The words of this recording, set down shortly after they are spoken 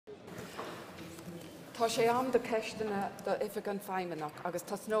Tá sé am do ceistena do Ifigan Feynmanach agus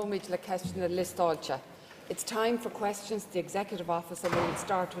tasnomid le ceistena listáilte. It's time for questions to the Executive Office and we will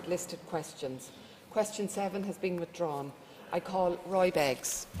start with listed questions. Question 7 has been withdrawn. I call Roy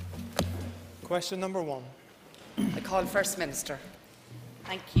Beggs. Question number 1. I call First Minister.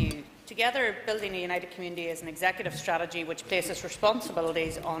 Thank you. Together, Building a United Community is an executive strategy which places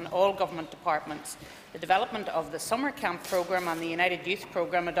responsibilities on all government departments. The development of the Summer Camp programme and the United Youth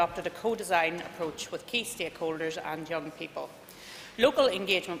programme adopted a co-design approach with key stakeholders and young people. Local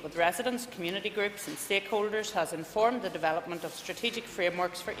engagement with residents, community groups and stakeholders has informed the development of strategic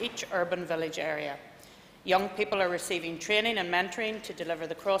frameworks for each urban village area. Young people are receiving training and mentoring to deliver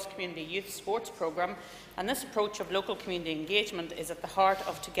the cross-community youth sports programme, and this approach of local community engagement is at the heart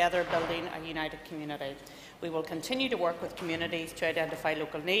of Together Building a United Community. We will continue to work with communities to identify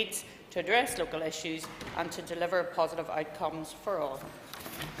local needs, to address local issues and to deliver positive outcomes for all.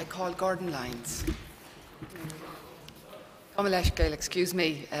 I call Gordon Lyons. Excuse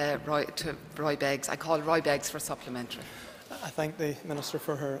me, Roy Beggs. I call Roy Beggs for supplementary. I thank the Minister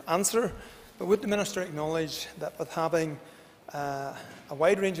for her answer. But would the Minister acknowledge that with having a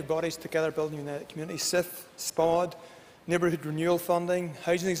wide range of bodies together building a united community, SIF, SPOD, neighbourhood renewal funding,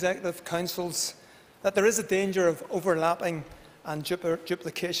 housing executive councils, that there is a danger of overlapping and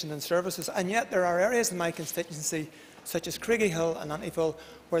duplication in services, and yet there are areas in my constituency, such as Craigyhill and Antyville,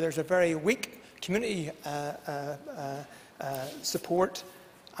 where there's a very weak community support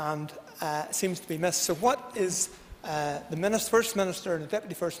and seems to be missed. So what is the First Minister and the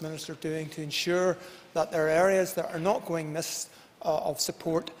Deputy First Minister doing to ensure that there are areas that are not going missed of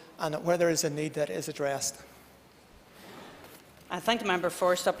support and that where there is a need that is addressed? I thank the member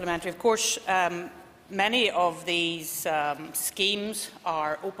for supplementary. Of course, many of these schemes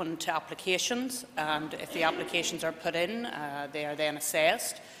are open to applications, and if the applications are put in, they are then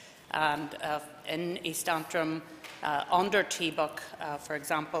assessed. And in East Antrim, under TBUC, for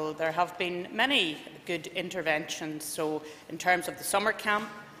example, there have been many good interventions. So, in terms of the summer camp,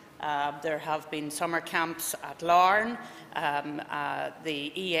 there have been summer camps at Larne.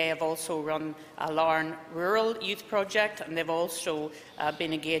 The EA have also run a Larne Rural Youth Project, and they've also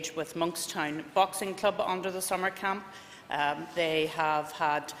been engaged with Monkstown Boxing Club under the summer camp. They have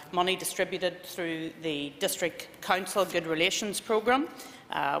had money distributed through the District Council Good Relations programme,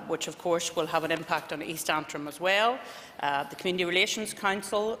 which of course will have an impact on East Antrim as well. The Community Relations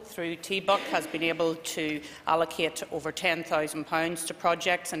Council through TBUC has been able to allocate over £10,000 to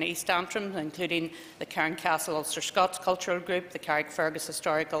projects in East Antrim, including the Cairncastle Ulster Scots Cultural Group, the Carrickfergus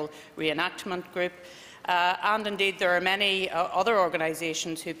Historical Reenactment Group, and indeed there are many other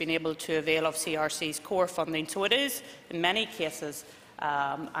organisations who have been able to avail of CRC's core funding. So it is, in many cases,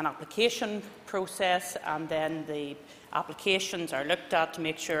 an application process, and then the applications are looked at to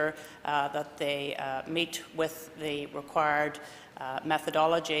make sure that they meet with the required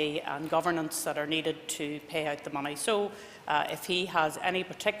methodology and governance that are needed to pay out the money. So if he has any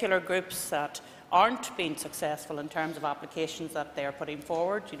particular groups that aren't being successful in terms of applications that they are putting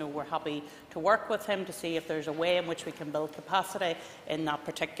forward, we're happy to work with him to see if there's a way in which we can build capacity in that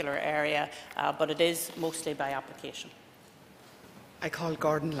particular area, but it is mostly by application. I call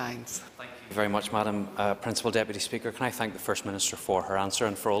Gordon Lyons. Thank you very much, Madam Principal Deputy Speaker. Can I thank the First Minister for her answer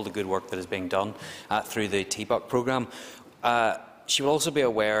and for all the good work that is being done through the TBUC programme. She will also be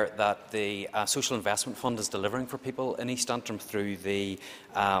aware that the Social Investment Fund is delivering for people in East Antrim through the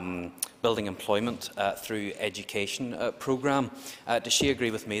Building Employment through Education programme. Does she agree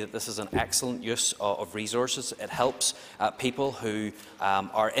with me that this is an excellent use of resources? It helps people who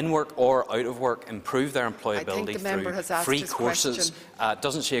are in work or out of work improve their employability through free courses.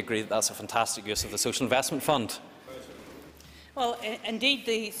 Doesn't she agree that that's a fantastic use of the Social Investment Fund? Well, indeed,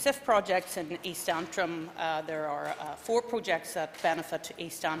 the SIF projects in East Antrim, there are 4 projects that benefit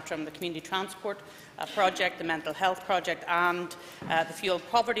East Antrim: the Community Transport project, the Mental Health project and the Fuel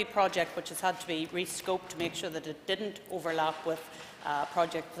Poverty project, which has had to be rescoped to make sure that it didn't overlap with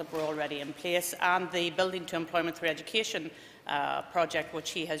projects that were already in place, and the Building to Employment through Education project,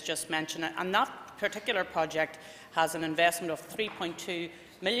 which he has just mentioned. And that particular project has an investment of £3.2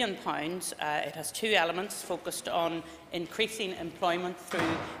 million. It has 2 elements focused on increasing employment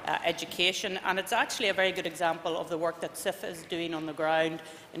through education, and it's actually a very good example of the work that SIF is doing on the ground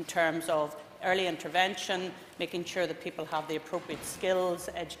in terms of early intervention, making sure that people have the appropriate skills,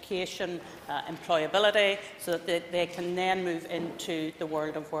 education, employability, so that they can then move into the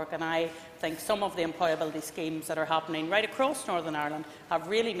world of work. And I think some of the employability schemes that are happening right across Northern Ireland have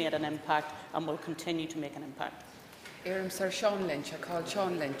really made an impact and will continue to make an impact. Éireann Sir Sean Lynch. I call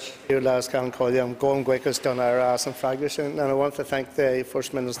Sean Lynch. I'm going Gwickus done our ass and Fragration, and I want to thank the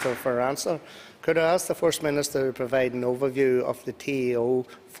First Minister for her answer. Could I ask the First Minister to provide an overview of the TEO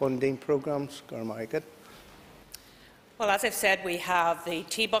funding programmes? Well, as I've said, we have the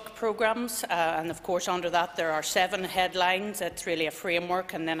TBUC programmes, and of course under that there are 7 headlines. It's really a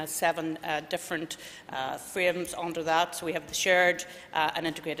framework, and then 7 different frames under that. So we have the Shared and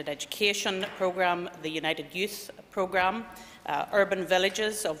Integrated Education programme, the United Youth programme, Urban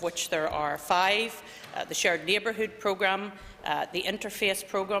Villages, of which there are 5, the Shared Neighbourhood programme, the Interface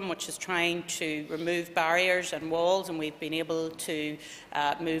programme, which is trying to remove barriers and walls, and we've been able to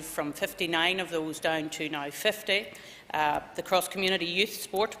move from 59 of those down to now 50. The Cross-Community Youth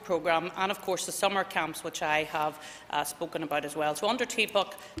Sport programme, and of course the summer camps, which I have spoken about as well. So under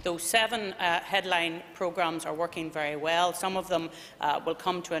TBUC, those 7 headline programmes are working very well. Some of them will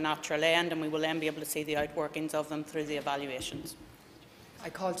come to a natural end, and we will then be able to see the outworkings of them through the evaluations. I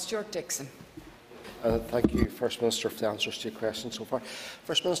call Stuart Dixon. Thank you, First Minister, for the answers to your questions so far.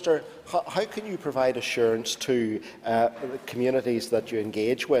 First Minister, how can you provide assurance to the communities that you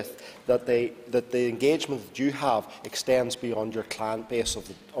engage with that the engagement that you have extends beyond your client base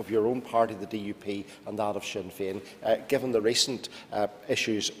of your own party, the DUP, and that of Sinn Féin, given the recent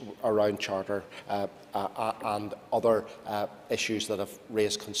issues around Charter and other issues that have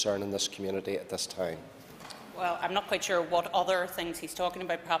raised concern in this community at this time? Well, I'm not quite sure what other things he's talking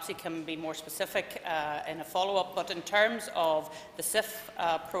about. Perhaps he can be more specific in a follow-up. But in terms of the SIF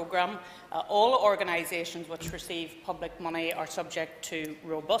programme, all organisations which receive public money are subject to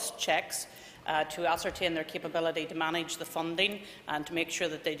robust checks to ascertain their capability to manage the funding and to make sure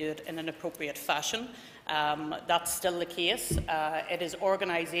that they do it in an appropriate fashion. That's still the case. It is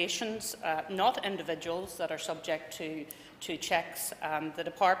organisations, not individuals, that are subject to checks, and the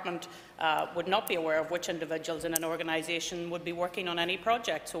Department would not be aware of which individuals in an organisation would be working on any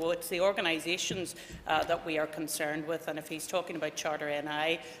project. So it's the organisations that we are concerned with, and if he's talking about Charter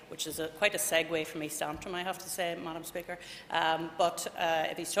NI, which is quite a segue from East Antrim, I have to say, Madam Speaker, but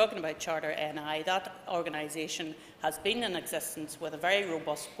if he's talking about Charter NI, that organisation has been in existence with a very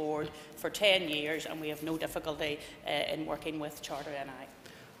robust board for 10 years, and we have no difficulty in working with Charter NI.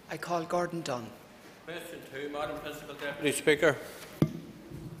 I call Gordon Dunn. Question 2, Madam Principal Deputy Speaker.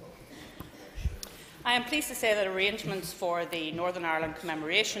 I am pleased to say that arrangements for the Northern Ireland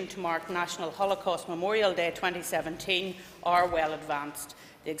commemoration to mark National Holocaust Memorial Day 2017 are well advanced.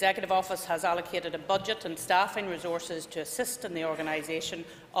 The Executive Office has allocated a budget and staffing resources to assist in the organisation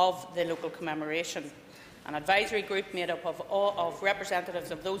of the local commemoration. An advisory group made up of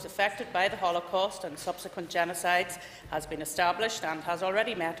representatives of those affected by the Holocaust and subsequent genocides has been established and has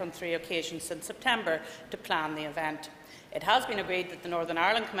already met on 3 occasions since September to plan the event. It has been agreed that the Northern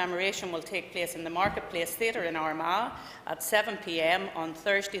Ireland commemoration will take place in the Marketplace Theatre in Armagh at 7 p.m. on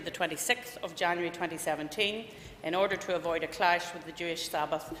Thursday, the 26th of January 2017, in order to avoid a clash with the Jewish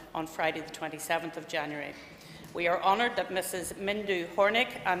Sabbath on Friday, the 27th of January. We are honoured that Mrs. Mindu Hornig,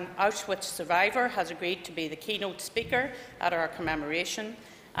 an Auschwitz survivor, has agreed to be the keynote speaker at our commemoration,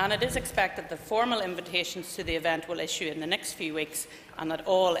 and it is expected that formal invitations to the event will issue in the next few weeks and that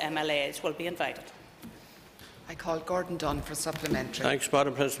all MLAs will be invited. I call Gordon Dunn for supplementary. Thanks,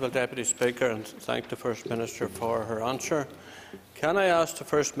 Madam Principal Deputy Speaker, and thank the First Minister for her answer. Can I ask the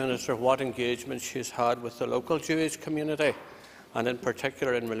First Minister what engagement she has had with the local Jewish community, and in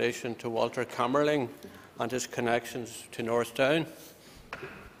particular in relation to Walter Kammerling and his connections to North Down?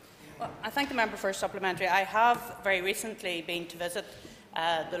 Well, I thank the member for a supplementary. I have very recently been to visit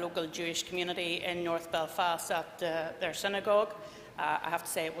the local Jewish community in North Belfast at their synagogue. I have to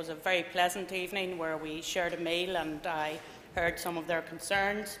say it was a very pleasant evening where we shared a meal and I heard some of their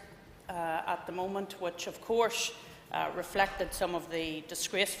concerns at the moment, which of course reflected some of the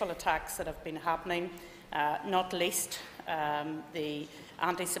disgraceful attacks that have been happening, not least the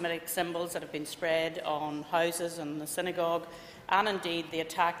anti-Semitic symbols that have been spread on houses and the synagogue, and indeed the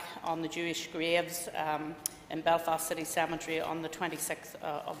attack on the Jewish graves in Belfast City Cemetery on the 26th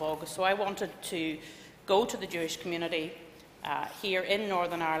of August. So I wanted to go to the Jewish community here in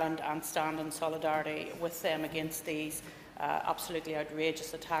Northern Ireland and stand in solidarity with them against these absolutely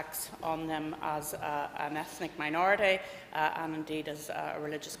outrageous attacks on them as an ethnic minority and indeed as a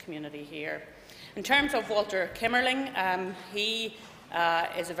religious community here. In terms of Walter Kimmerling, he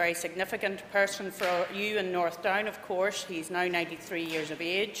is a very significant person for you in North Down, of course. He's now 93 years of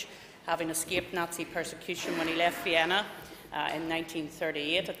age, having escaped Nazi persecution when he left Vienna in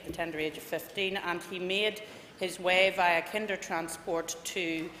 1938 at the tender age of 15, and he made his way via kinder transport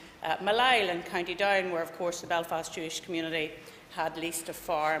to Malile in County Down, where of course the Belfast Jewish community had leased a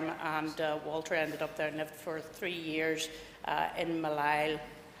farm, and Walter ended up there and lived for 3 years in Malile.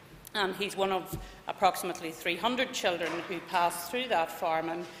 And he's one of approximately 300 children who passed through that farm,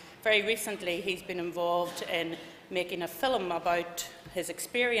 and very recently he's been involved in making a film about his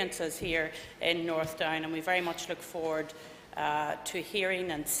experiences here in North Down, and we very much look forward to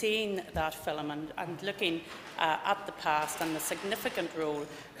hearing and seeing that film and looking at the past and the significant role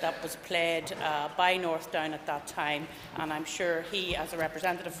that was played by North Down at that time. And I'm sure he, as a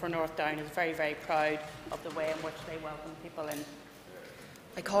representative for North Down, is very, very proud of the way in which they welcome people in.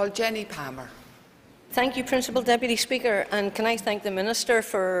 I call Jenny Palmer. Thank you, Principal Deputy Speaker, and can I thank the Minister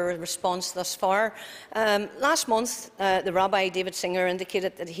for her response thus far. Last month, the Rabbi David Singer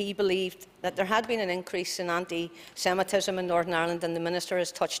indicated that he believed that there had been an increase in anti-Semitism in Northern Ireland, and the Minister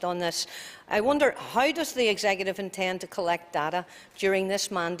has touched on this. I wonder, how does the Executive intend to collect data during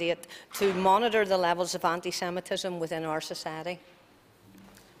this mandate to monitor the levels of anti-Semitism within our society?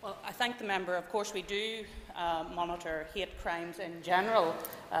 Well, I thank the member. Of course, we do monitor hate crimes in general,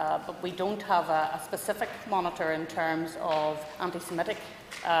 but we don't have a specific monitor in terms of anti-Semitic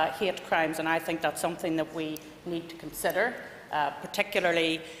hate crimes, and I think that's something that we need to consider,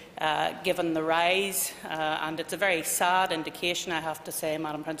 particularly given the rise, and it's a very sad indication, I have to say,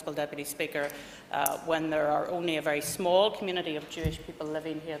 Madam Principal Deputy Speaker, when there are only a very small community of Jewish people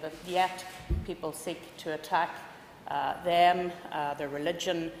living here, that yet people seek to attack them, their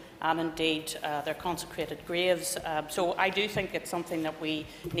religion, and indeed their consecrated graves. So I do think it's something that we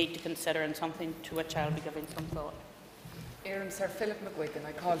need to consider and something to which I'll be giving some thought. Sir Philip McGuigan.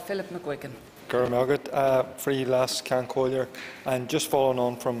 I call Philip McGuigan. Free last can collier, and just following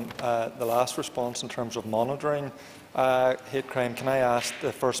on from the last response in terms of monitoring hate crime, can I ask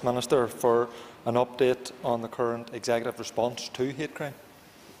the First Minister for an update on the current executive response to hate crime?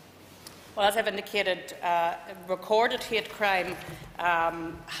 Well, as I've indicated, recorded hate crime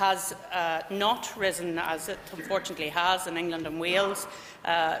has not risen, as it unfortunately has in England and Wales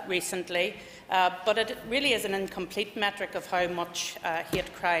recently, but it really is an incomplete metric of how much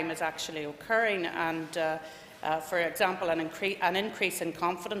hate crime is actually occurring. And, for example, an increase in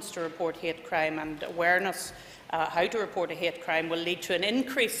confidence to report hate crime and awareness how to report a hate crime will lead to an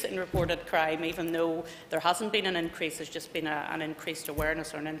increase in reported crime, even though there hasn't been an increase. There's just been an increased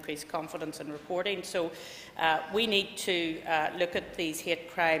awareness or an increased confidence in reporting. So we need to look at these hate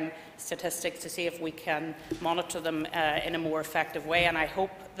crime statistics to see if we can monitor them in a more effective way. And I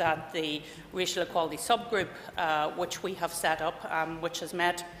hope that the racial equality subgroup, which we have set up, which has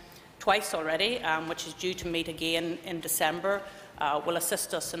met twice already, which is due to meet again in December, will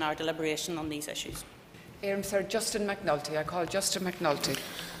assist us in our deliberation on these issues. Sir Justin McNulty. I call Justin McNulty.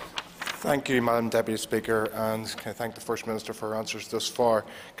 Thank you, Madam Deputy Speaker, and can I thank the First Minister for her answers thus far.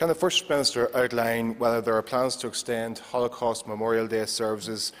 Can the First Minister outline whether there are plans to extend Holocaust Memorial Day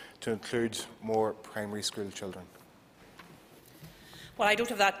services to include more primary school children? Well, I don't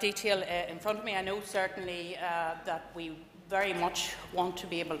have that detail in front of me. I know certainly that we very much want to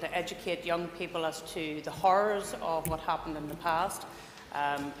be able to educate young people as to the horrors of what happened in the past.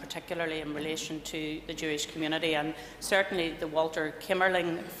 Particularly in relation to the Jewish community, and certainly the Walter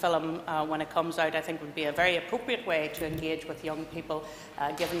Kimmerling film, when it comes out, I think would be a very appropriate way to engage with young people,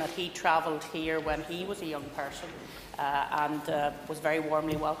 given that he travelled here when he was a young person and was very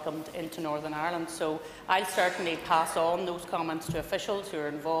warmly welcomed into Northern Ireland. So I'll certainly pass on those comments to officials who are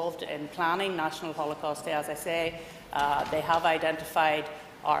involved in planning National Holocaust Day. As I say, they have identified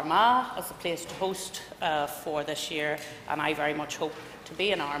Armagh as a place to host for this year, and I very much hope to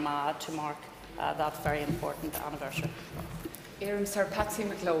be in Armagh to mark that very important anniversary. Sir Patsy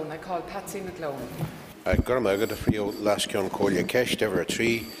McLone. I call Patsy McLone.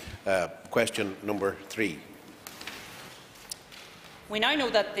 Question number 3. We now know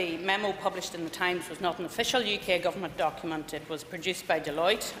that the memo published in the Times was not an official UK government document. It was produced by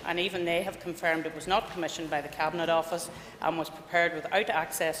Deloitte, and even they have confirmed it was not commissioned by the Cabinet Office and was prepared without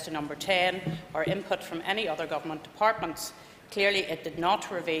access to number 10 or input from any other government departments. Clearly, it did not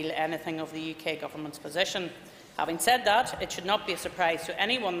reveal anything of the UK government's position. Having said that, it should not be a surprise to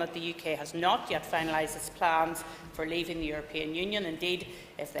anyone that the UK has not yet finalised its plans for leaving the European Union. Indeed,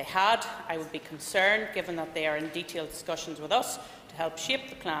 if they had, I would be concerned, given that they are in detailed discussions with us to help shape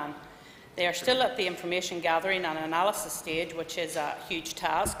the plan. They are still at the information gathering and analysis stage, which is a huge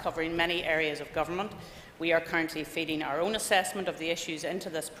task covering many areas of government. We are currently feeding our own assessment of the issues into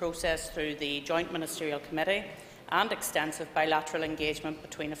this process through the Joint Ministerial Committee and extensive bilateral engagement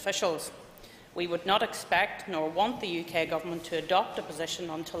between officials. We would not expect nor want the UK Government to adopt a position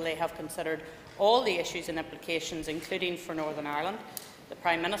until they have considered all the issues and implications, including for Northern Ireland. The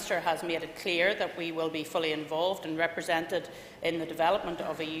Prime Minister has made it clear that we will be fully involved and represented in the development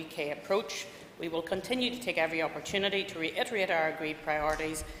of a UK approach. We will continue to take every opportunity to reiterate our agreed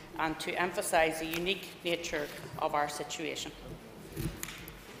priorities and to emphasise the unique nature of our situation.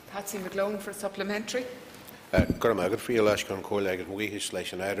 Patsy McGlone for supplementary. I thank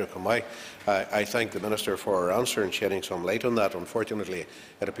the Minister for her answer and shedding some light on that. Unfortunately,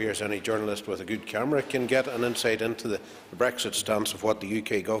 it appears any journalist with a good camera can get an insight into the Brexit stance of what the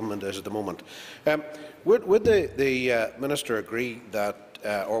UK government is at the moment. Would the Minister agree that,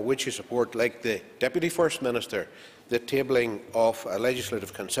 or would she support, like the Deputy First Minister, the tabling of a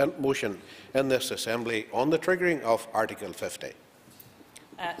legislative consent motion in this Assembly on the triggering of Article 50?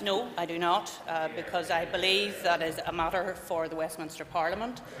 No, I do not, because I believe that is a matter for the Westminster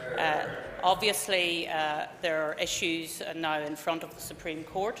Parliament. Obviously, there are issues now in front of the Supreme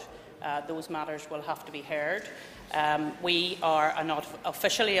Court. Those matters will have to be heard. We are not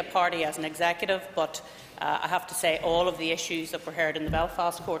officially a party as an executive, but I have to say all of the issues that were heard in the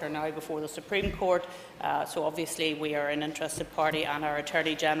Belfast Court are now before the Supreme Court. So obviously we are an interested party, and our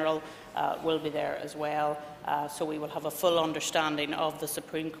Attorney General will be there as well. So we will have a full understanding of the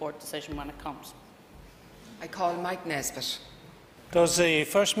Supreme Court decision when it comes. I call Mike Nesbitt. Does the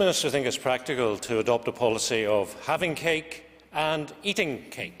First Minister think it's practical to adopt a policy of having cake and eating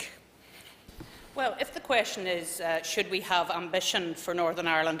cake? Well, if the question is, should we have ambition for Northern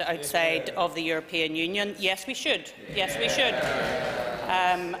Ireland outside of the European Union, yes, we should. Yes, we should.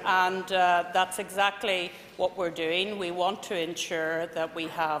 That's exactly what we're doing. We want to ensure that we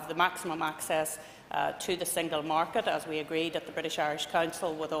have the maximum access to the single market, as we agreed at the British Irish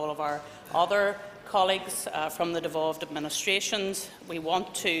Council with all of our other colleagues from the devolved administrations. We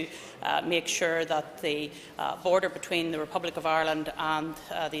want to make sure that the border between the Republic of Ireland and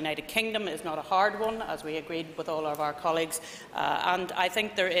the United Kingdom is not a hard one, as we agreed with all of our colleagues. And I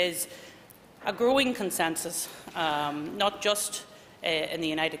think there is a growing consensus, not just in the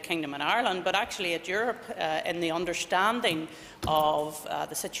United Kingdom and Ireland, but actually at Europe, in the understanding of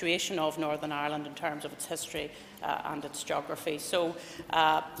the situation of Northern Ireland in terms of its history and its geography. So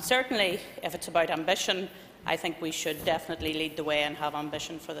certainly, if it's about ambition, I think we should definitely lead the way and have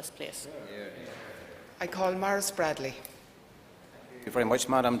ambition for this place. I call Maurice Bradley. Thank you very much,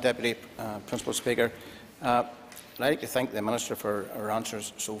 Madam Deputy Principal Speaker. I'd like to thank the Minister for her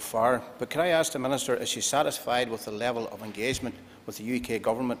answers so far, but can I ask the Minister, is she satisfied with the level of engagement with the UK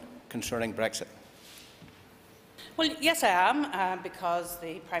Government concerning Brexit? Well, yes, I am, because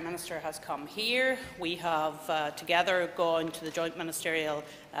the Prime Minister has come here. We have together gone to the Joint Ministerial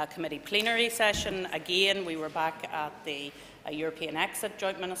Committee plenary session. Again, we were back at the European Exit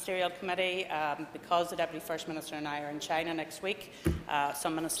Joint Ministerial Committee. Because the Deputy First Minister and I are in China next week,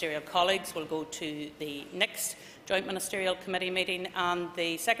 some ministerial colleagues will go to the next Joint Ministerial Committee meeting, and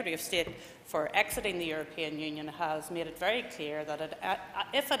the Secretary of State for exiting the European Union has made it very clear that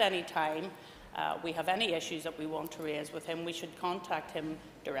if at any time we have any issues that we want to raise with him, we should contact him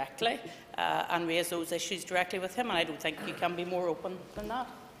directly and raise those issues directly with him, and I don't think you can be more open than that.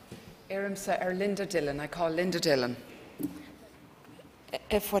 Linda Dillon. I call Linda Dillon.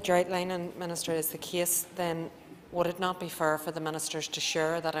 If what you're outlining, Minister, is the case, then would it not be fair for the ministers to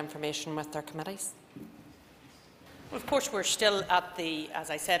share that information with their committees? Well, of course, we're still at the, as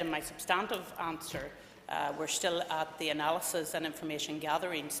I said in my substantive answer, we're still at the analysis and information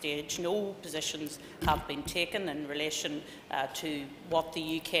gathering stage. No positions have been taken in relation to what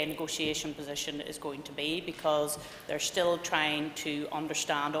the UK negotiation position is going to be, because they're still trying to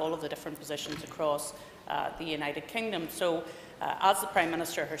understand all of the different positions across the United Kingdom. So, as the Prime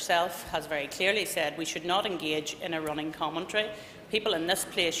Minister herself has very clearly said, we should not engage in a running commentary. People in this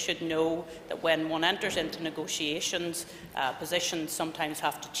place should know that when one enters into negotiations, positions sometimes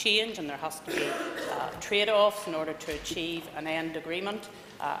have to change, and there has to be trade-offs in order to achieve an end agreement,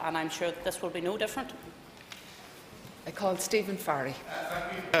 and I'm sure that this will be no different. I call Stephen Farry.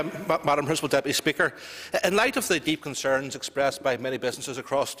 Madam Principal Deputy Speaker, in light of the deep concerns expressed by many businesses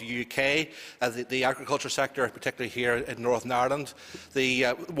across the UK, the agriculture sector, particularly here in Northern Ireland, the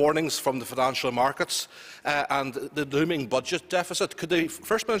warnings from the financial markets and the looming budget deficit, could the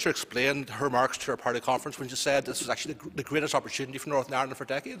First Minister explain her remarks to her party conference when she said this was actually the greatest opportunity for Northern Ireland for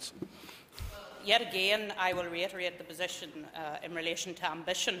decades? Yet again, I will reiterate the position in relation to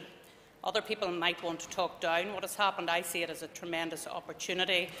ambition. Other people might want to talk down what has happened. I see it as a tremendous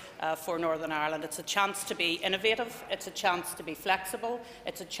opportunity for Northern Ireland. It's a chance to be innovative, it's a chance to be flexible,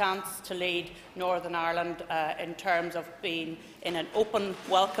 it's a chance to lead Northern Ireland in terms of being in an open,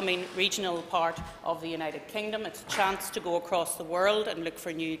 welcoming regional part of the United Kingdom. It's a chance to go across the world and look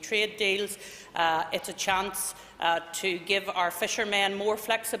for new trade deals. It's a chance to give our fishermen more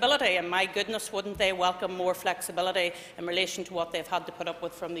flexibility, and my goodness, wouldn't they welcome more flexibility in relation to what they've had to put up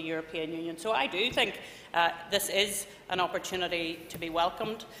with from the European Union. So I do think this is an opportunity to be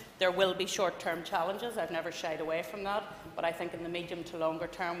welcomed. There will be short-term challenges. I've never shied away from that, but I think in the medium to longer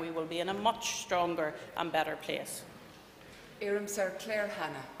term we will be in a much stronger and better place. Sir Claire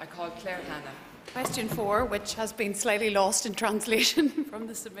Hanna. I call Claire Hanna. Question 4, which has been slightly lost in translation from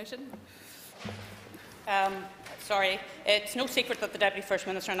the submission. Sorry, it's no secret that the Deputy First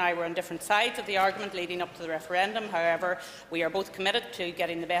Minister and I were on different sides of the argument leading up to the referendum. However, we are both committed to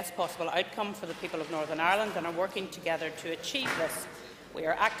getting the best possible outcome for the people of Northern Ireland and are working together to achieve this. We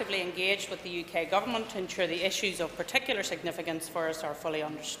are actively engaged with the UK Government to ensure the issues of particular significance for us are fully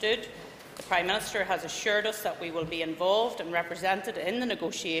understood. The Prime Minister has assured us that we will be involved and represented in the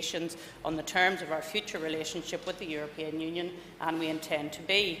negotiations on the terms of our future relationship with the European Union, and we intend to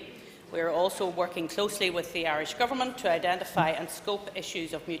be. We are also working closely with the Irish Government to identify and scope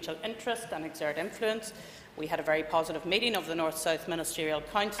issues of mutual interest and exert influence. We had a very positive meeting of the North-South Ministerial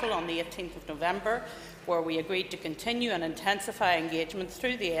Council on the 18th of November, where we agreed to continue and intensify engagement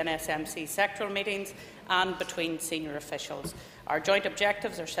through the NSMC sectoral meetings and between senior officials. Our joint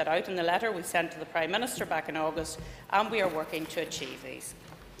objectives are set out in the letter we sent to the Prime Minister back in August, and we are working to achieve these.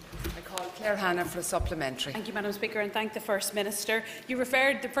 I call Claire Hanna for a supplementary. Thank you, Madam Speaker, and thank the First Minister.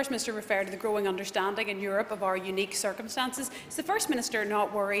 The First Minister referred to the growing understanding in Europe of our unique circumstances. Is the First Minister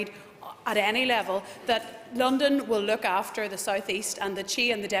not worried at any level that London will look after the South East and that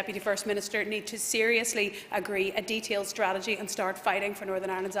she and the Deputy First Minister need to seriously agree a detailed strategy and start fighting for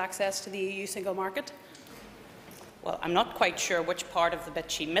Northern Ireland's access to the EU single market? Well, I'm not quite sure which part of the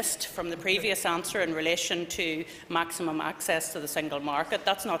bit she missed from the previous answer in relation to maximum access to the single market.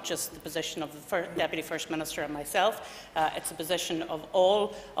 That's not just the position of the Deputy First Minister and myself. It's the position of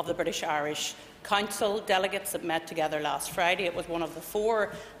all of the British Irish Council delegates that met together last Friday. It was one of the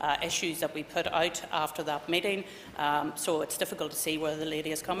 4 issues that we put out after that meeting, so it's difficult to see where the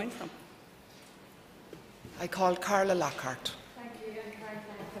lady is coming from. I call Carla Lockhart.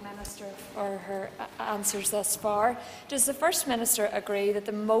 Minister for her answers thus far. Does the First Minister agree that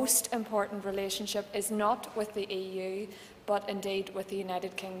the most important relationship is not with the EU but indeed with the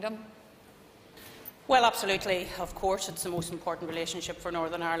United Kingdom? Well, absolutely. Of course, it's the most important relationship for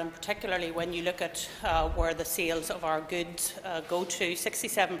Northern Ireland, particularly when you look at where the sales of our goods go to.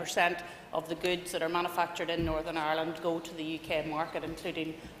 67% of the goods that are manufactured in Northern Ireland go to the UK market,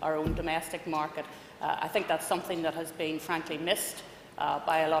 including our own domestic market. I think that's something that has been, frankly, missed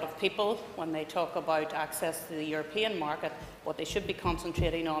by a lot of people when they talk about access to the European market. What they should be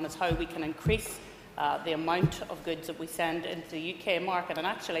concentrating on is how we can increase the amount of goods that we send into the UK market. And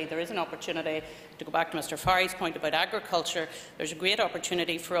actually there is an opportunity, to go back to Mr Farry's point about agriculture, there's a great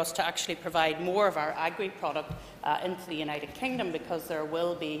opportunity for us to actually provide more of our agri-product into the United Kingdom, because there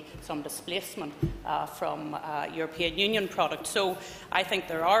will be some displacement from European Union products. So I think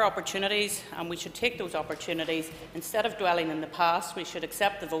there are opportunities, and we should take those opportunities. Instead of dwelling in the past, we should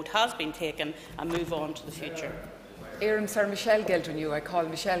accept the vote has been taken and move on to the future. Sir Michelle Gildrenew. I call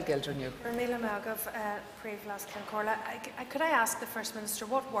Michelle Gildrenew. Could I ask the First Minister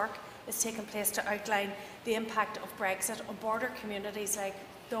what work is taking place to outline the impact of Brexit on border communities like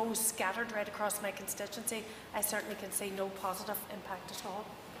those scattered right across my constituency? I certainly can see no positive impact at all.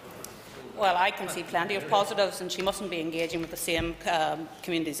 Well, I can see plenty of positives, and she mustn't be engaging with the same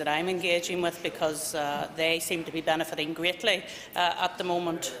communities that I'm engaging with, because they seem to be benefiting greatly at the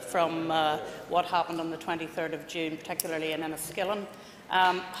moment from what happened on the 23rd of June, particularly in Enniskillen.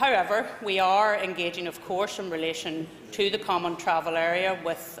 However, we are engaging, of course, in relation to the common travel area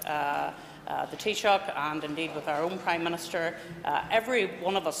with the Taoiseach and indeed with our own Prime Minister. Every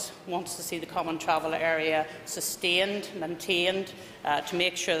one of us wants to see the common travel area sustained, maintained, to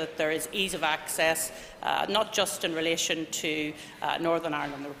make sure that there is ease of access, not just in relation to Northern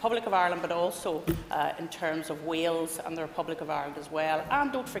Ireland and the Republic of Ireland, but also in terms of Wales and the Republic of Ireland as well.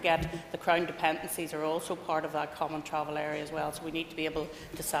 And don't forget, the Crown dependencies are also part of that common travel area as well, so we need to be able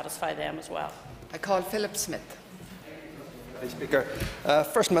to satisfy them as well. I call Philip Smith. Speaker.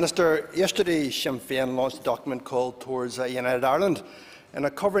 First Minister, yesterday Sinn Féin launched a document called Towards United Ireland. In a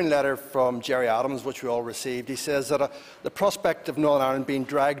covering letter from Gerry Adams, which we all received, he says that the prospect of Northern Ireland being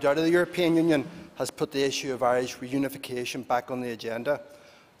dragged out of the European Union has put the issue of Irish reunification back on the agenda.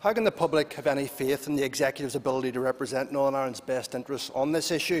 How can the public have any faith in the Executive's ability to represent Northern Ireland's best interests on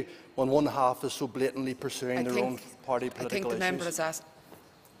this issue when one half is so blatantly pursuing their own party political issues? I think the member has asked.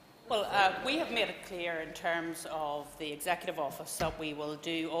 Well, we have made it clear in terms of the Executive Office that we will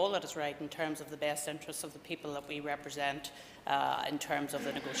do all that is right in terms of the best interests of the people that we represent, in terms of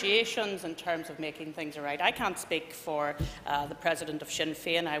the negotiations, in terms of making things right. I can't speak for the President of Sinn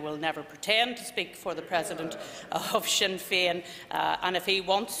Féin. I will never pretend to speak for the President of Sinn Féin. And if he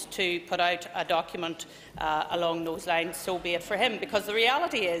wants to put out a document along those lines, so be it for him. Because the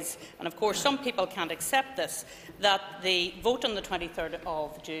reality is, and of course some people can't accept this, that the vote on the 23rd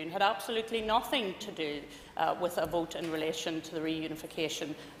of June had absolutely nothing to do with a vote in relation to the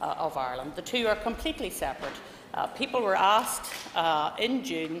reunification of Ireland. The two are completely separate. People were asked in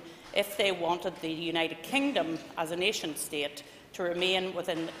June if they wanted the United Kingdom as a nation-state to remain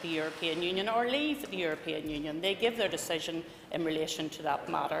within the European Union or leave the European Union. They give their decision in relation to that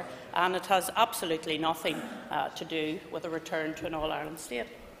matter, and it has absolutely nothing to do with a return to an all-Ireland state.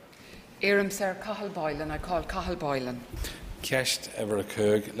 Éireann Sir Cathal Boylan. I call Cathal Boylan. Ceist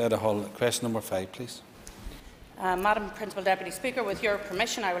Everacurg. Let hold question number 5, please. Madam Principal Deputy Speaker, with your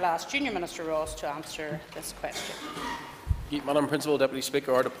permission, I will ask Junior Minister Ross to answer this question. Madam Principal Deputy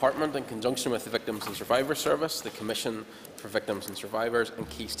Speaker, our department, in conjunction with the Victims and Survivors Service, the Commission for Victims and Survivors and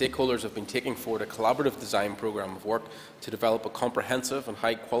key stakeholders, have been taking forward a collaborative design programme of work to develop a comprehensive and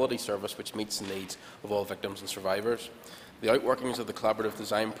high-quality service which meets the needs of all victims and survivors. The outworkings of the collaborative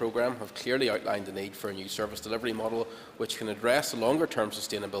design programme have clearly outlined the need for a new service delivery model which can address the longer-term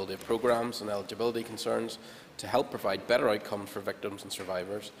sustainability of programmes and eligibility concerns to help provide better outcomes for victims and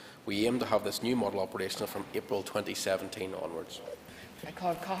survivors. We aim to have this new model operational from April 2017 onwards. I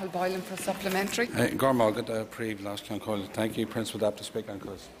call Cathal Boylan for supplementary. Thank you, Principal Deputy Speaker, and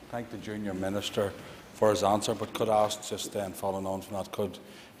thank the Junior Minister for his answer, but could I ask, just then following on from that, could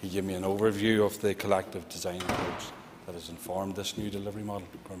he give me an overview of the collective design approach that has informed this new delivery model?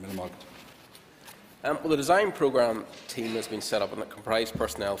 Well, the design programme team has been set up and it comprises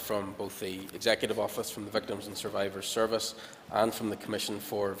personnel from both the Executive Office, from the Victims and Survivors Service and from the Commission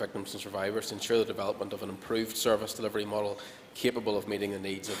for Victims and Survivors to ensure the development of an improved service delivery model capable of meeting the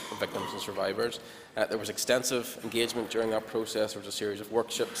needs of victims and survivors. There was extensive engagement during that process. There was a series of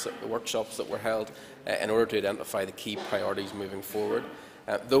workshops that were held in order to identify the key priorities moving forward.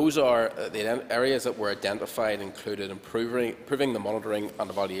 Those are the areas that were identified included improving the monitoring and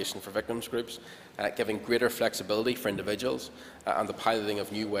evaluation for victims groups, giving greater flexibility for individuals, and the piloting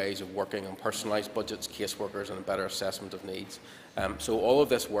of new ways of working on personalised budgets, caseworkers and a better assessment of needs. So all of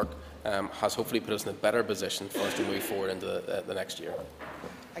this work has hopefully put us in a better position for us to move forward into the next year.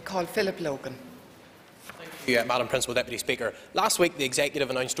 I call Philip Logan. Madam Principal Deputy Speaker. Last week the Executive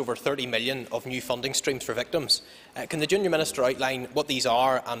announced over 30 million of new funding streams for victims. Can the Junior Minister outline what these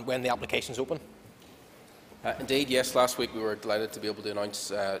are and when the applications open? Indeed, yes. Last week we were delighted to be able to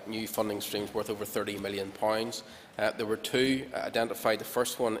announce new funding streams worth over £30 million. There were two identified. The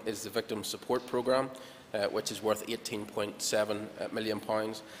first one is the Victim Support Programme, which is worth £18.7 million,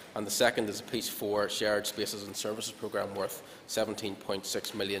 and the second is a Piece 4 Shared Spaces and Services Programme worth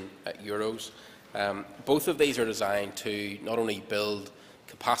 €17.6 million. Both of these are designed to not only build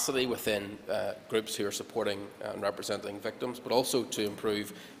capacity within groups who are supporting and representing victims, but also to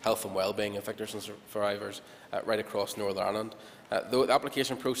improve health and well-being of victims and survivors right across Northern Ireland. The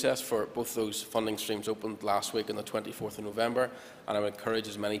application process for both those funding streams opened last week on the 24th of November, and I would encourage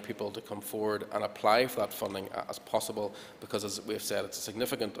as many people to come forward and apply for that funding as possible, because, as we have said, it's a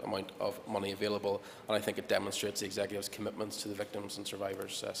significant amount of money available, and I think it demonstrates the Executive's commitments to the victims and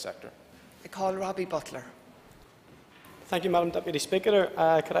survivors sector. I call Robbie Butler. Thank you, Madam Deputy Speaker.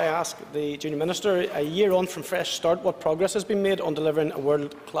 Could I ask the Junior Minister, a year on from Fresh Start, what progress has been made on delivering a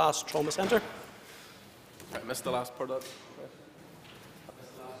world-class trauma centre? I missed the last part of that.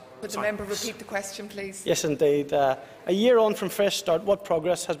 Would the member repeat the question, please? Yes, indeed. A year on from Fresh Start, what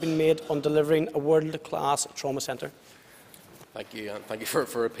progress has been made on delivering a world-class trauma centre? Thank you, and thank you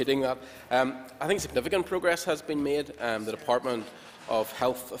for repeating that. I think significant progress has been made. The Department of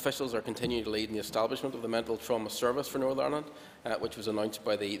Health officials are continuing to lead in the establishment of the Mental Trauma Service for Northern Ireland, which was announced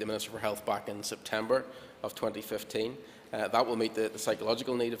by the Minister for Health back in September of 2015. That will meet the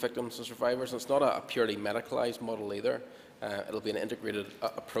psychological need of victims and survivors, and it's not a purely medicalised model either. It will be an integrated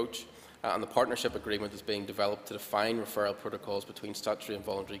approach. and the partnership agreement is being developed to define referral protocols between statutory and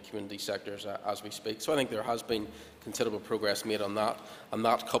voluntary community sectors as we speak. So I think there has been considerable progress made on that, and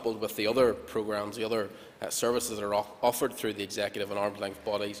that coupled with the other programmes, the other services that are offered through the executive and arm's-length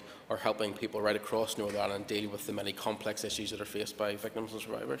bodies are helping people right across Northern Ireland deal with the many complex issues that are faced by victims and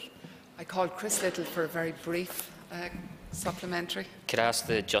survivors. I called Chris Little for a very brief supplementary. Could I ask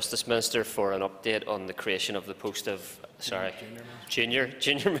the Justice Minister for an update on the creation of the post of Junior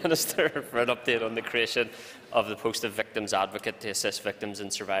Minister for an update on the creation of the post of Victims Advocate to assist victims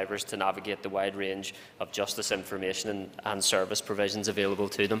and survivors to navigate the wide range of justice information and service provisions available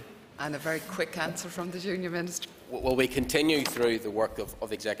to them? And a very quick answer from the Junior Minister. Well, we continue through the work of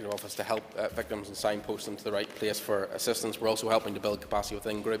the Executive Office to help victims and signpost them to the right place for assistance. We're also helping to build capacity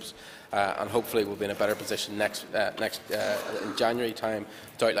within groups, and hopefully we'll be in a better position in January time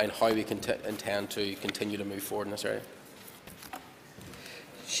to outline how we intend to continue to move forward in this area.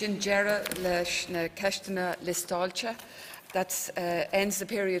 Shinjera leis na ceistena listáilte. That ends the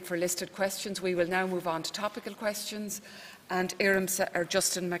period for listed questions. We will now move on to topical questions. And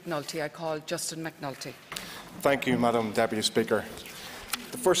Justin McNulty. I call Justin McNulty. Thank you, Madam Deputy Speaker.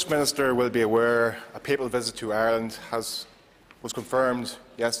 The First Minister will be aware a papal visit to Ireland was confirmed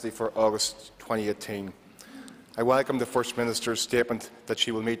yesterday for August 2018. I welcome the First Minister's statement that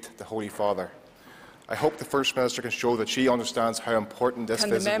she will meet the Holy Father. I hope the First Minister can show that she understands how important this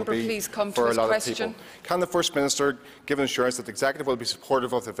visit will be for a lot of people. Can the First Minister give an assurance that the Executive will be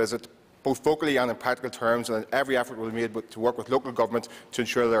supportive of the visit, both vocally and in practical terms, and that every effort will be made to work with local government to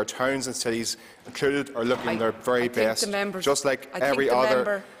ensure that our towns and cities included are looking their very best, just like every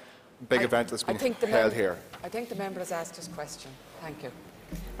other big event that's been held here? I think the member has asked his question. Thank you.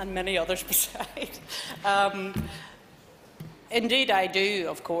 And many others beside. Indeed, I do,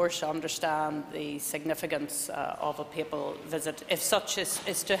 of course, understand the significance of a papal visit. If such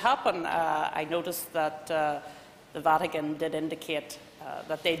is to happen, I noticed that the Vatican did indicate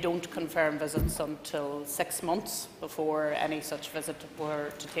that they don't confirm visits until 6 months before any such visit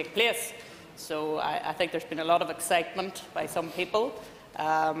were to take place. So I think there's been a lot of excitement by some people,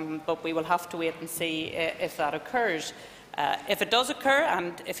 but we will have to wait and see if that occurs. If it does occur,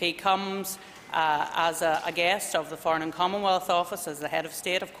 and if he comes as a guest of the Foreign and Commonwealth Office, as the head of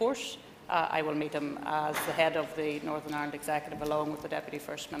state, of course, I will meet him as the head of the Northern Ireland Executive, along with the Deputy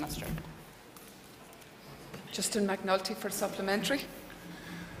First Minister. Justin McNulty for supplementary.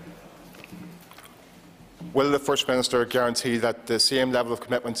 Will the First Minister guarantee that the same level of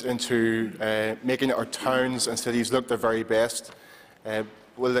commitment into making our towns and cities look their very best?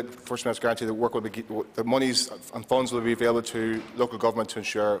 Will the First Minister guarantee that the monies and funds will be available to local government to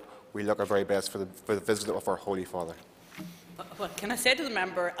ensure we look our very best for the visit of our Holy Father? Well, can I say to the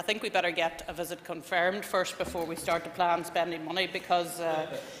member, I think we better get a visit confirmed first before we start to plan spending money, because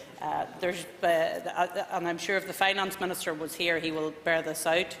and I'm sure if the Finance Minister was here, he will bear this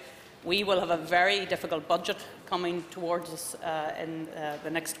out. We will have a very difficult budget coming towards us in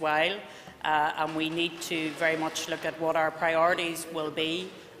the next while, and we need to very much look at what our priorities will be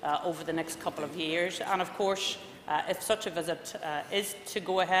over the next couple of years. And of course, if such a visit is to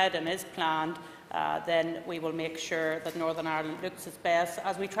go ahead and is planned, then we will make sure that Northern Ireland looks its best,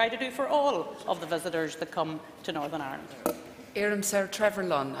 as we try to do for all of the visitors that come to Northern Ireland. Éireann Sir Trevor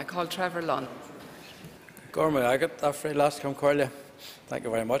Lunn. I call Trevor Lunn. Thank you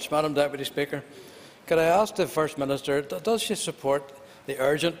very much, Madam Deputy Speaker. Could I ask the First Minister, does she support the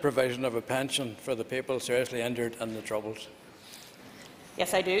urgent provision of a pension for the people seriously injured in the Troubles?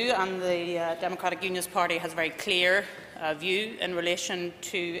 Yes, I do, and the Democratic Unionist Party has a very clear view in relation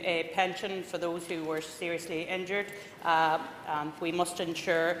to a pension for those who were seriously injured, and we must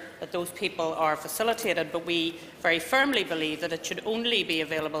ensure that those people are facilitated, but we very firmly believe that it should only be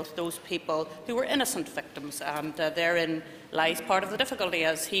available to those people who were innocent victims, and therein lies part of the difficulty,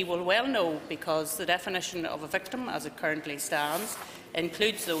 as he will well know, because the definition of a victim, as it currently stands,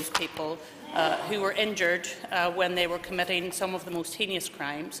 includes those people who were injured when they were committing some of the most heinous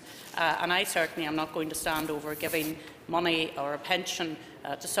crimes, and I certainly am not going to stand over giving money or a pension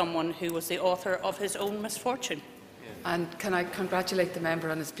to someone who was the author of his own misfortune. And can I congratulate the member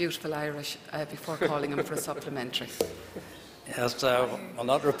on his beautiful Irish before calling him for a supplementary? Yes, I'll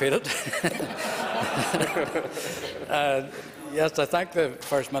not repeat it. Yes, I thank the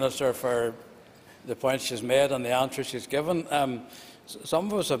First Minister for the points she's made and the answers she's given. Some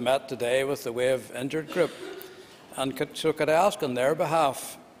of us have met today with the Wave Injured Group, and could I ask on their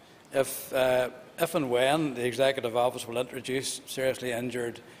behalf if and when the Executive Office will introduce seriously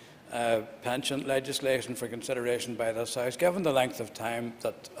injured pension legislation for consideration by this House, given the length of time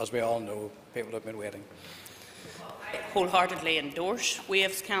that, as we all know, people have been waiting? wholeheartedly endorse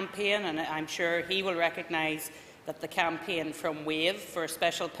Wave's campaign, and I'm sure he will recognise that the campaign from Wave for a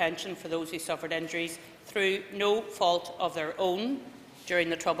special pension for those who suffered injuries through no fault of their own during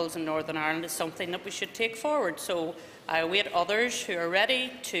the Troubles in Northern Ireland is something that we should take forward. So I await others who are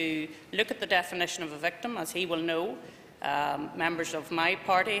ready to look at the definition of a victim. As he will know, members of my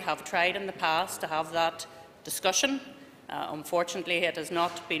party have tried in the past to have that discussion. Unfortunately, it has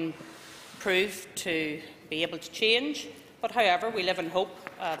not been proved to be able to change. But however, we live in hope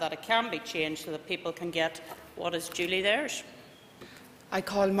that it can be changed so that people can get what is duly theirs. I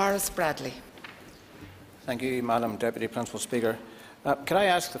call Maurice Bradley. Thank you, Madam Deputy Principal Speaker. Can I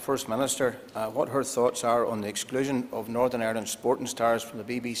ask the First Minister what her thoughts are on the exclusion of Northern Ireland sporting stars from the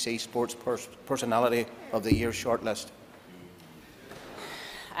BBC Sports Personality of the Year shortlist?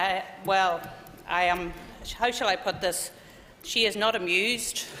 Well, I am. How shall I put this? She is not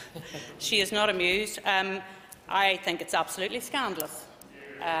amused. She is not amused. I think it's absolutely scandalous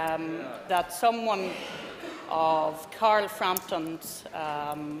that someone of Carl Frampton's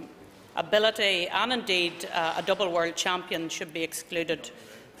ability and indeed a double world champion should be excluded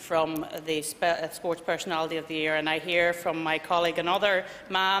from the Sports Personality of the Year. And I hear from my colleague another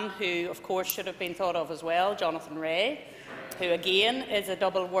man who, of course, should have been thought of as well, Jonathan Ray, who again is a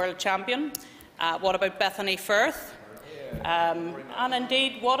double world champion. What about Bethany Firth? And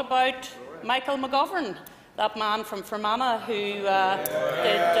indeed, what about Michael McGovern, that man from Fermanagh who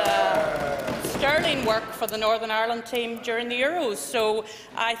did sterling work for the Northern Ireland team during the Euros? So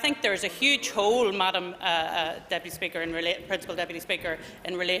I think there is a huge hole, Madam Deputy Speaker, Principal Deputy Speaker,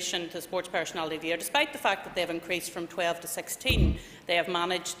 in relation to Sports Personality of the Year. Despite the fact that they have increased from 12 to 16, they have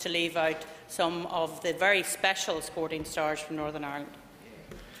managed to leave out some of the very special sporting stars from Northern Ireland.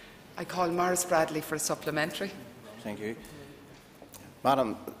 I call Maurice Bradley for a supplementary. Thank you.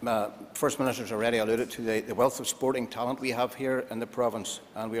 Madam First Minister has already alluded to the wealth of sporting talent we have here in the province,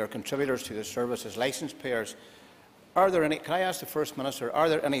 and we are contributors to the service as licence payers. Are there any? Can I ask the First Minister? Are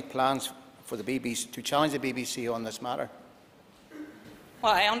there any plans for the BBC to challenge the BBC on this matter?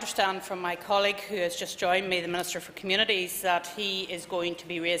 Well, I understand from my colleague who has just joined me, the Minister for Communities, that he is going to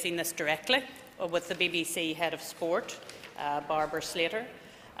be raising this directly with the BBC Head of Sport, Barbara Slater,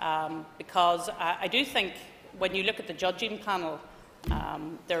 because I do think when you look at the judging panel,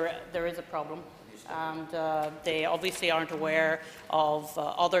 there is a problem, and they obviously aren't aware of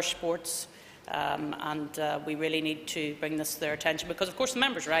other sports, and we really need to bring this to their attention because, of course, the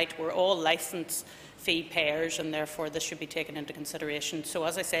member's right, we're all licence fee payers, and therefore this should be taken into consideration. So,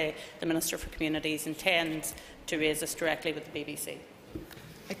 as I say, the Minister for Communities intends to raise this directly with the BBC.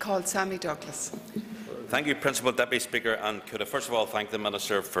 I call Sammy Douglas. Thank you, Principal Deputy Speaker, and could I first of all thank the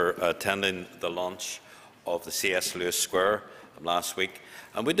Minister for attending the launch of the C.S. Lewis Square last week.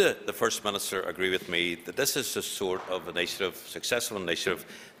 And would the First Minister agree with me that this is the sort of initiative, successful initiative,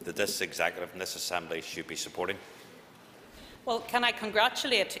 that this Executive and this Assembly should be supporting? Well, can I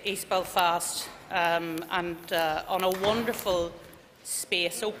congratulate East Belfast on a wonderful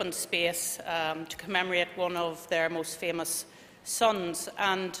space, open space, to commemorate one of their most famous sons.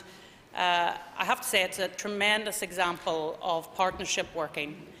 And I have to say it's a tremendous example of partnership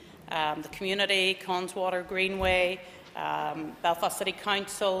working. The community, Conswater Greenway, Belfast City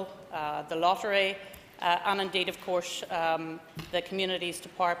Council, the lottery, and indeed, of course, the Communities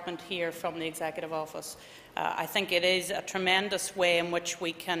Department here from the Executive Office. I think it is a tremendous way in which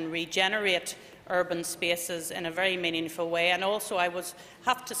we can regenerate urban spaces in a very meaningful way. And also, I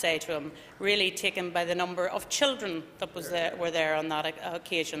have to say to him, really taken by the number of children that were there on that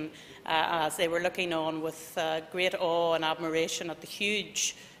occasion, as they were looking on with great awe and admiration at the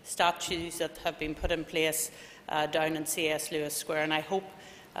huge statues that have been put in place down in C.S. Lewis Square. And I hope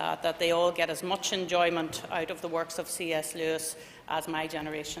that they all get as much enjoyment out of the works of C.S. Lewis as my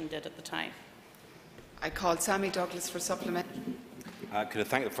generation did at the time. I call Sammy Douglas for supplement. Could I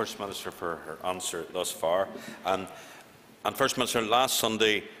thank the First Minister for her answer thus far? And First Minister, last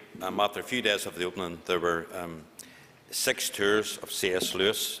Sunday, after a few days of the opening, there were 6 tours of C.S.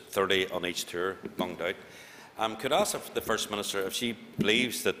 Lewis, 30 on each tour, bunged out. Could I ask the First Minister if she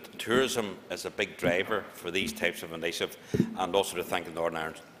believes that tourism is a big driver for these types of initiatives, and also to thank the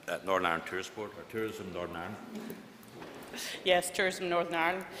Northern Ireland Tourist Board, or Tourism Northern Ireland? Yes, Tourism Northern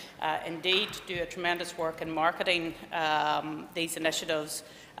Ireland indeed do a tremendous work in marketing these initiatives,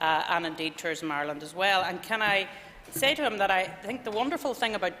 and indeed Tourism Ireland as well. And can I say to him that I think the wonderful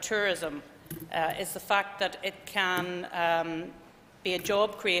thing about tourism is the fact that it can be a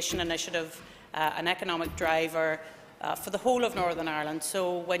job creation initiative, an economic driver for the whole of Northern Ireland.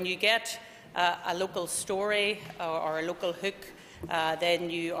 So when you get a local story or a local hook then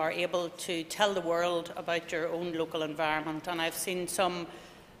you are able to tell the world about your own local environment. And I've seen some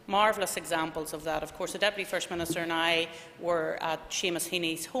marvellous examples of that. Of course, the Deputy First Minister and I were at Seamus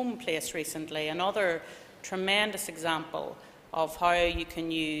Heaney's home place recently, another tremendous example of how you can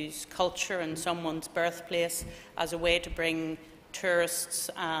use culture in someone's birthplace as a way to bring tourists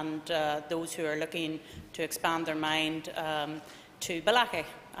and those who are looking to expand their mind to Balachi.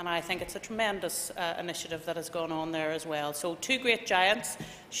 And I think it's a tremendous initiative that has gone on there as well. So two great giants,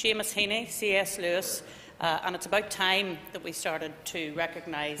 Seamus Heaney, C.S. Lewis, and it's about time that we started to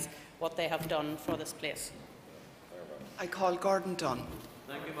recognise what they have done for this place. I call Gordon Dunn.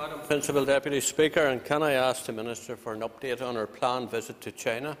 Thank you, Madam Principal Deputy Speaker. And can I ask the Minister for an update on her planned visit to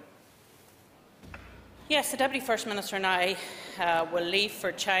China? Yes, the Deputy First Minister and I will leave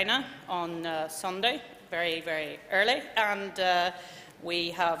for China on Sunday, very, very early, and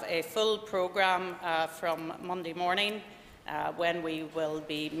we have a full programme from Monday morning when we will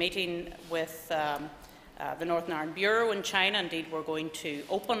be meeting with the Northern Ireland Bureau in China. Indeed, we're going to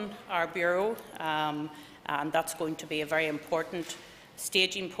open our bureau, and that's going to be a very important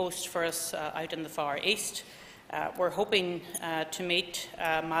staging post for us out in the Far East. We're hoping to meet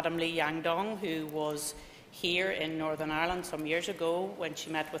Madam Li Yangdong, who was here in Northern Ireland some years ago when she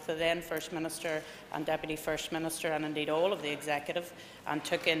met with the then First Minister and Deputy First Minister, and indeed all of the Executive, and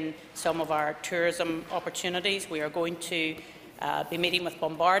took in some of our tourism opportunities. We are going to be meeting with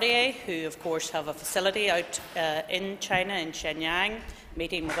Bombardier, who of course have a facility out in China, in Shenyang,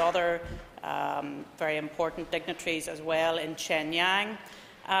 meeting with other very important dignitaries as well in Shenyang,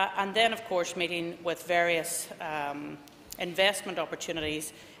 and then of course meeting with various investment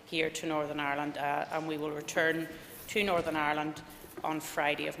opportunities here to Northern Ireland, and we will return to Northern Ireland on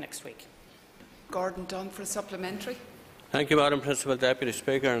Friday of next week. Gordon Dunn for a supplementary. Thank you, Madam Principal Deputy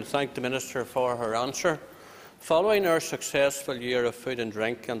Speaker, and thank the Minister for her answer. Following our successful year of food and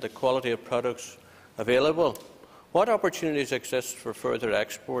drink and the quality of products available, what opportunities exist for further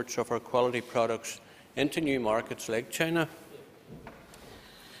exports of our quality products into new markets like China?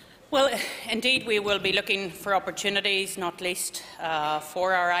 Well, indeed, we will be looking for opportunities, not least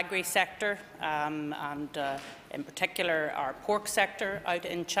for our agri sector and in particular our pork sector out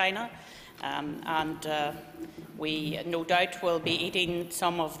in China. We no doubt will be eating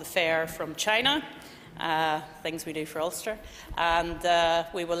some of the fare from China, things we do for Ulster, and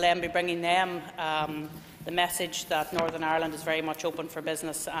we will then be bringing them the message that Northern Ireland is very much open for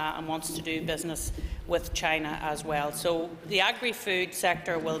business and wants to do business with China as well. So the agri-food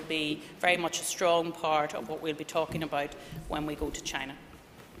sector will be very much a strong part of what we'll be talking about when we go to China.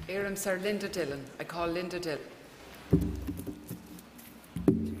 Éireann Sir Linda Dillon. I call Linda Dillon.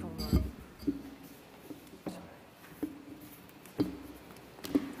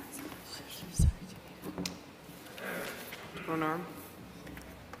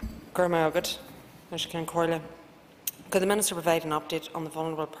 Could the Minister provide an update on the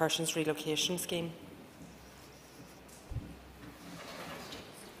Vulnerable Persons Relocation Scheme?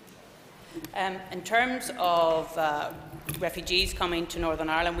 In terms of refugees coming to Northern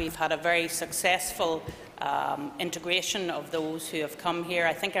Ireland, we've had a very successful integration of those who have come here.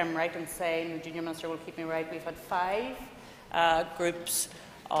 I think I'm right in saying, the Junior Minister will keep me right, we've had 5 groups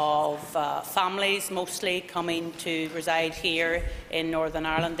of families mostly coming to reside here in Northern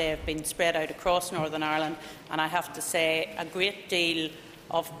Ireland. They have been spread out across Northern Ireland, and I have to say a great deal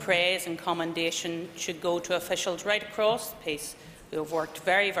of praise and commendation should go to officials right across the piece who have worked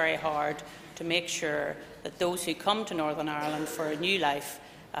very, very hard to make sure that those who come to Northern Ireland for a new life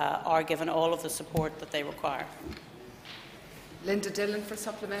are given all of the support that they require. Linda Dillon for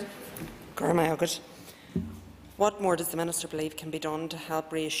supplement. What more does the Minister believe can be done to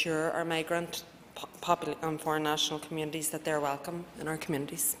help reassure our migrant and foreign national communities that they are welcome in our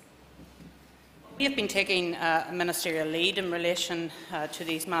communities? We have been taking a ministerial lead in relation to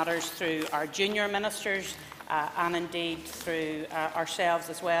these matters through our junior ministers and indeed through ourselves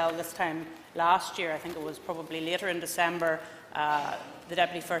as well. This time last year, I think it was probably later in December, the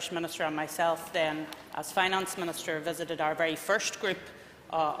Deputy First Minister and myself then, as Finance Minister, visited our very first group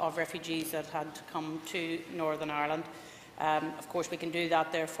of refugees that had come to Northern Ireland. Of course, we can do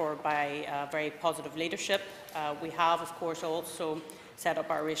that, therefore, by very positive leadership. We have, of course, also set up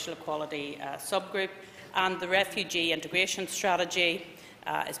our racial equality subgroup, and the refugee integration strategy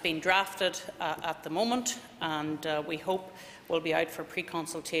is being drafted at the moment, and we hope will be out for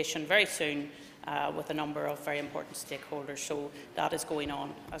pre-consultation very soon with a number of very important stakeholders. So that is going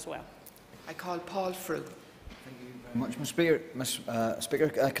on as well. I call Paul Frew. Much, Mr. Speaker.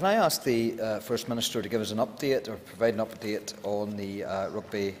 Can I ask the First Minister to give us an update or provide an update on the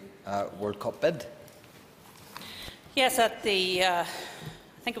Rugby World Cup bid? Yes, at the, I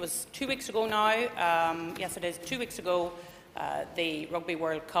think it was 2 weeks ago now, yes it is, 2 weeks ago, the Rugby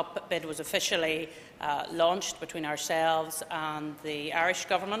World Cup bid was officially launched between ourselves and the Irish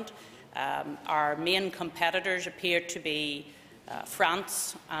Government. Our main competitors appear to be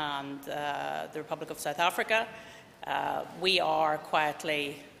France and the Republic of South Africa. We are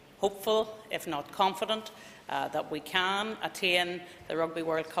quietly hopeful, if not confident, that we can attain the Rugby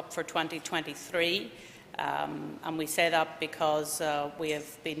World Cup for 2023. And we say that because we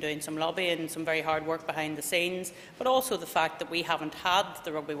have been doing some lobbying, some very hard work behind the scenes, but also the fact that we haven't had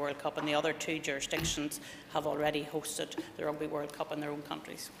the Rugby World Cup and the other 2 jurisdictions have already hosted the Rugby World Cup in their own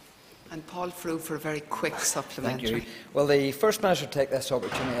countries. And Paul Frew for a very quick supplementary. Thank you. Well, the First Minister take this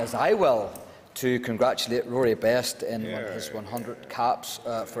opportunity, as I will, to congratulate Rory Best in his 100 caps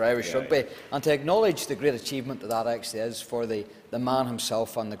for Irish rugby, and to acknowledge the great achievement that actually is for the man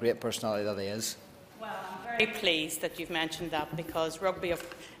himself and the great personality that he is. Very pleased that you've mentioned that, because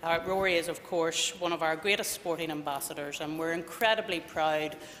Rory is, of course, one of our greatest sporting ambassadors, and we're incredibly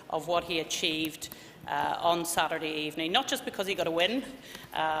proud of what he achieved on Saturday evening, not just because he got a win,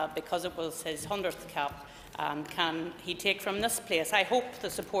 because it was his 100th cap. And can he take from this place, I hope, the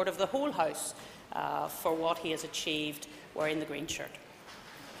support of the whole House for what he has achieved wearing the green shirt.